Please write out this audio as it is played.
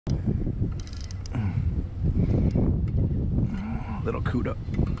Little cuda.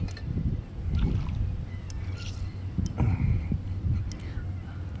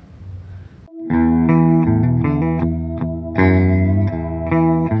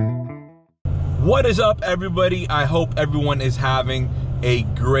 What is up, everybody? I hope everyone is having a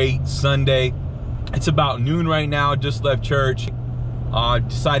great Sunday. It's about noon right now, just left church.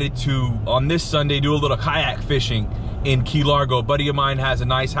 Decided to, on this Sunday, do a little kayak fishing in Key Largo. A buddy of mine has a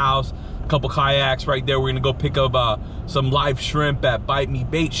nice house, a couple kayaks right there. We're gonna go pick up some live shrimp at Bite Me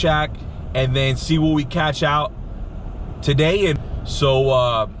Bait Shack and then see what we catch out today. And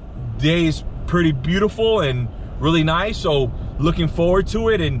so day is pretty beautiful and really nice, so looking forward to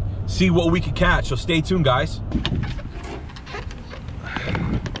it and see what we can catch. So stay tuned, guys.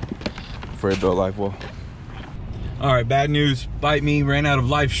 Afraid to build live well. All right, bad news. Bite Me ran out of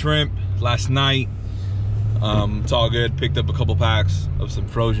live shrimp last night. It's all good. Picked up a couple packs of some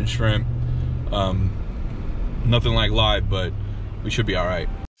frozen shrimp. Nothing like live, but we should be all right.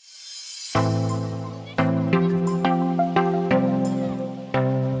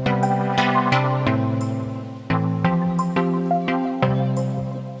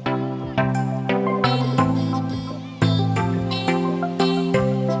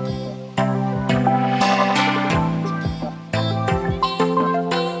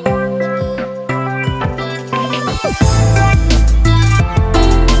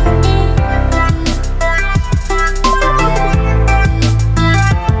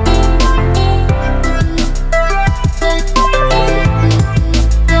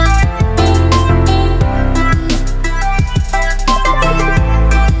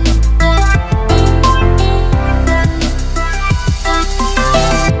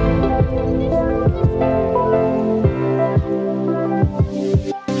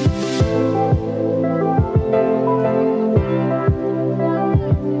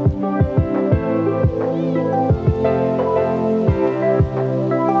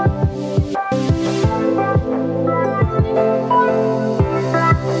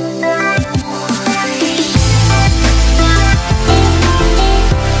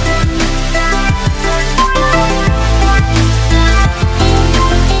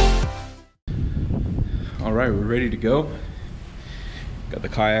 All right, we're ready to go. Got the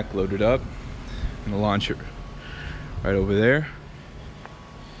kayak loaded up. I'm gonna launch it right over there.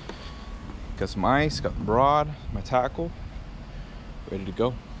 Got some ice, got the rod, my tackle, ready to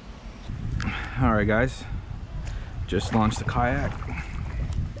go. All right, guys, just launched the kayak.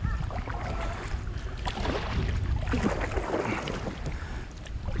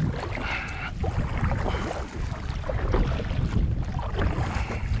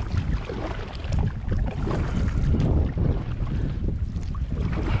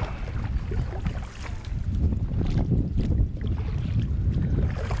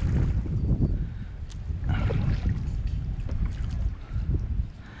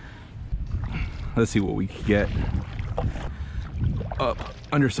 Let's see what we can get up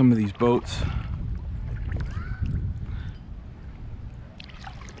under some of these boats.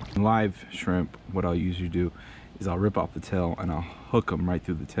 Live shrimp, what I'll usually do is I'll rip off the tail and I'll hook them right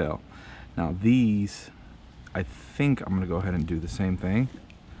through the tail. Now these, I think I'm gonna go ahead and do the same thing.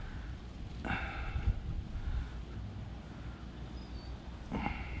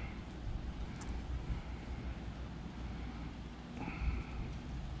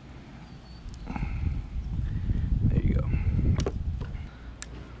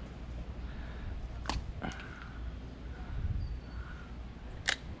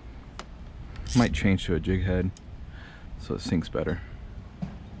 Might change to a jig head so it sinks better.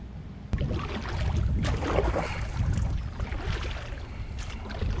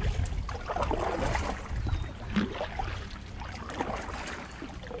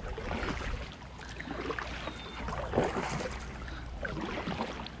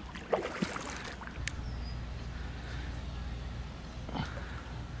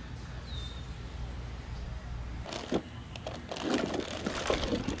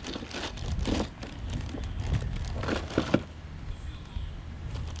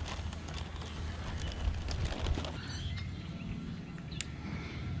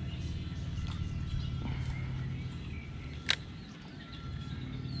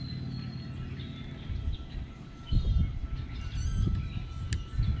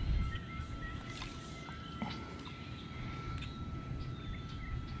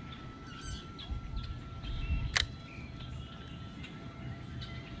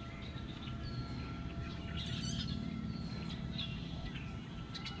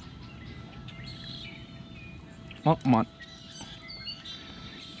 Oh, come on.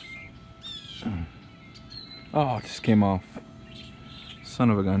 Oh, it just came off. Son son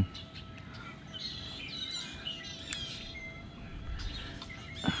of a gun.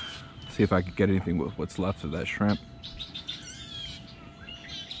 See if I could get anything with what's left of that shrimp.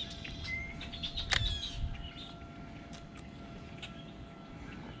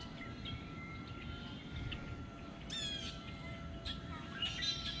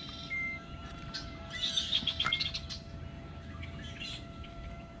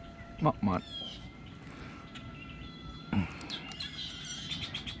 Come on.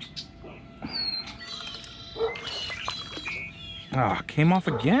 Ah, came off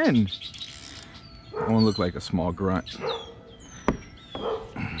again. That one looked like a small grunt.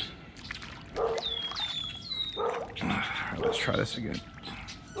 Alright, let's try this again.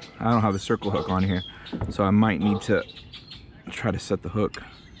 I don't have a circle hook on here, so I might need to try to set the hook.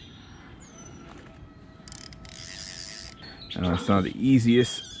 It's not the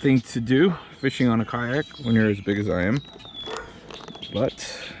easiest thing to do, fishing on a kayak when you're as big as I am,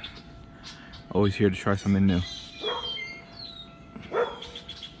 but always here to try something new.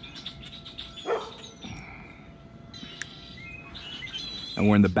 And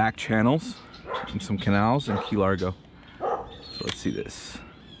we're in the back channels and some canals in Key Largo. So let's see this,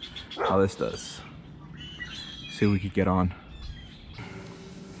 how this does. See what we could get on.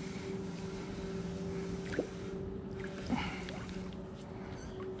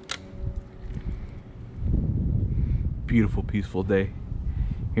 Beautiful, peaceful day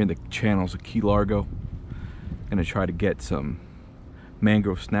here in the channels of Key Largo. Gonna try to get some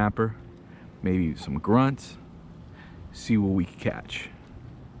mangrove snapper, maybe some grunts, see what we can catch.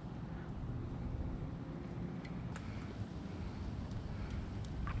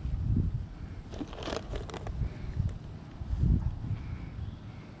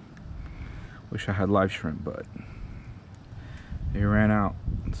 Wish I had live shrimp, but they ran out,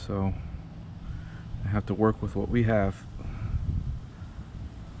 so I have to work with what we have.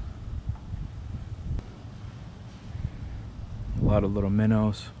 A lot of little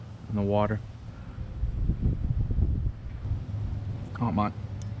minnows in the water. Come on.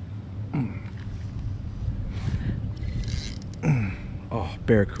 Oh,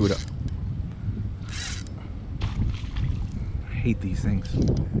 barracuda. I hate these things.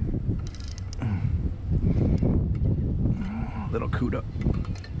 Little cuda.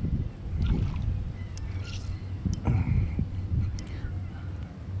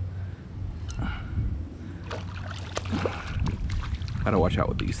 Gotta watch out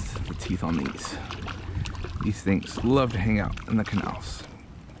with these, the teeth on these. These things love to hang out in the canals.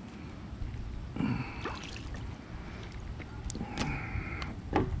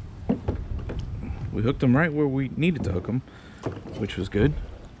 We hooked them right where we needed to hook them, which was good.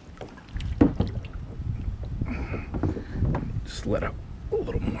 Just let out a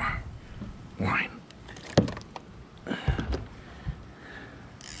little more line.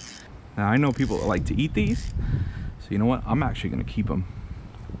 Now I know people that like to eat these, so you know what? I'm actually gonna keep them.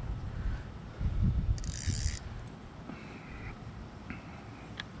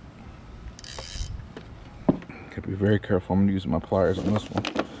 Gotta be very careful. I'm using my pliers on this one.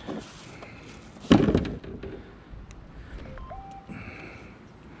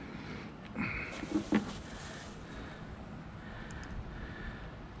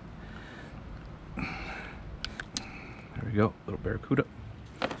 There we go, little barracuda.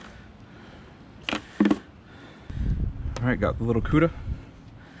 All right, got the little cuda.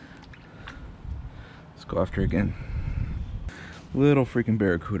 Let's go after again. Little freaking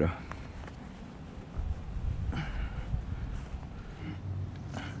barracuda.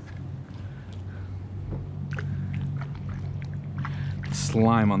 The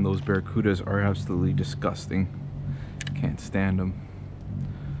slime on those barracudas are absolutely disgusting. Can't stand them.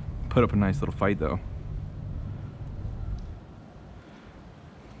 Put up a nice little fight though.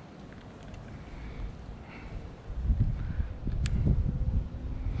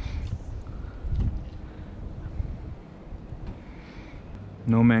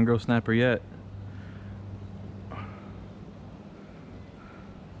 No mangrove snapper yet.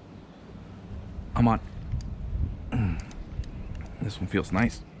 I'm on. This one feels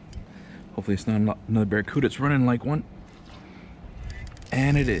nice. Hopefully it's not another barracuda. It's running like one.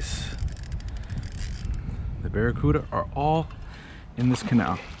 And it is. The barracuda are all in this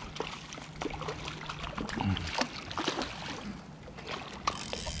canal.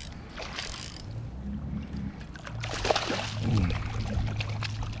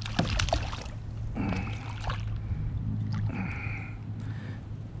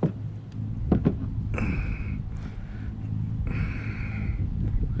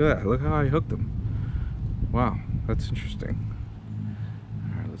 Look at that, look how I hooked them. Wow, that's interesting.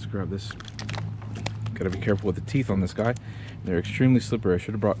 All right, let's grab this Gotta be careful with the teeth on this guy. They're extremely slippery. I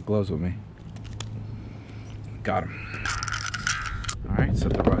should have brought gloves with me. Got him. All right,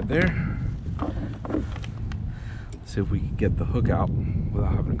 set the rod there. Let's see if we can get the hook out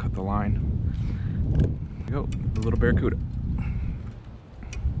without having to cut the line. There we go, the little barracuda.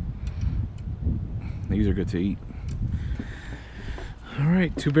 These are good to eat. All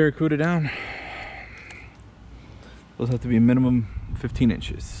right, 2 barracuda down. Those have to be a minimum 15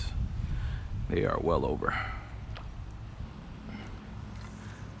 inches. They are well over.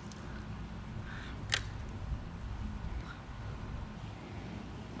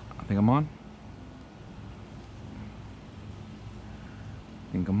 I think I'm on.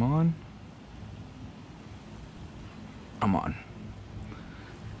 I think I'm on. I'm on.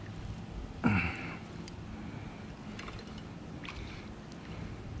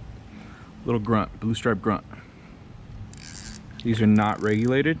 Little grunt, blue stripe grunt. These are not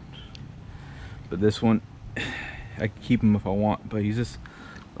regulated, but this one, I can keep him if I want, but he's just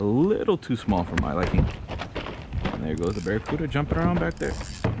a little too small for my liking. And there goes the barracuda jumping around back there.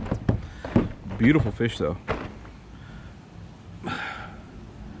 Beautiful fish though.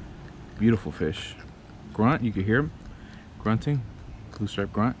 Beautiful fish. Grunt, you can hear him grunting. Blue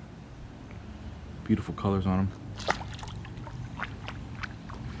stripe grunt. Beautiful colors on him.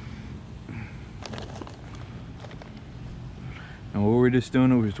 And what we're just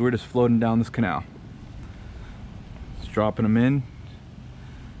doing is we're just floating down this canal. Just dropping them in,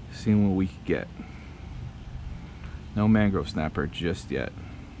 seeing what we can get. No mangrove snapper just yet.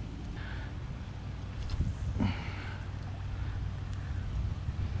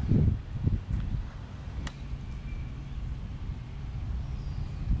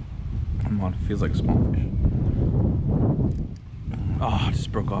 Come on, it feels like a small fish. Oh, it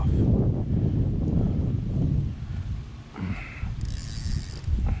just broke off.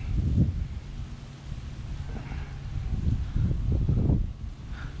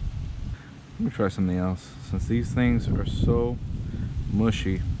 Let me try something else. Since these things are so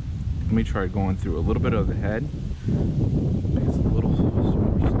mushy, let me try going through a little bit of the head. Make it a little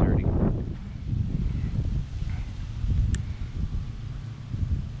more sturdy.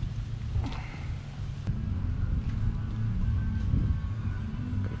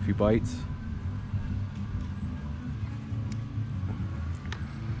 Got a few bites.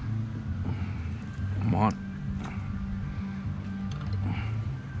 Come on.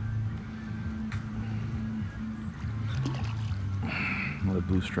 Another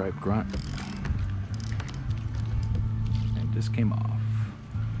blue stripe grunt. And it just came off.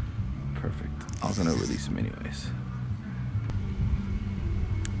 Perfect. I was gonna release him anyways.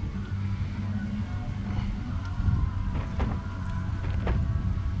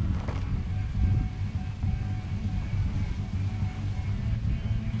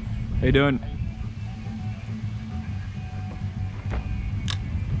 How you doing?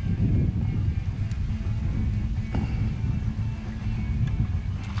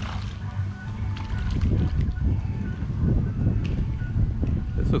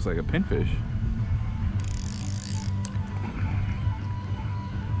 Looks like a pinfish.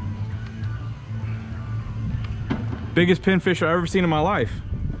 Biggest pinfish I've ever seen in my life.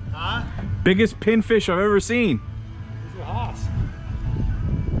 Huh? Biggest pinfish I've ever seen. These are Haas.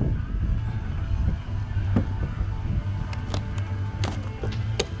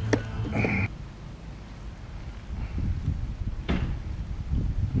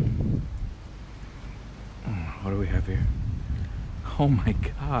 What do we have here? Oh my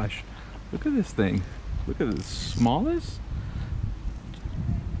gosh, look at this thing. Look at the smallest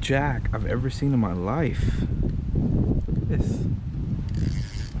jack I've ever seen in my life. Look at this.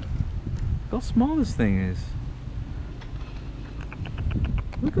 Look how small this thing is.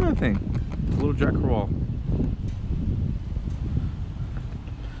 Look at that thing. It's a little jack crawl.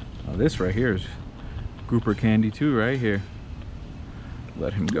 Oh, this right here is grouper candy too, right here.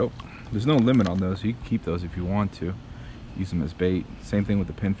 Let him go. There's no limit on those, so you can keep those if you want to. Use them as bait. Same thing with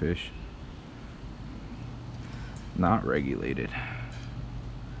the pinfish. Not regulated.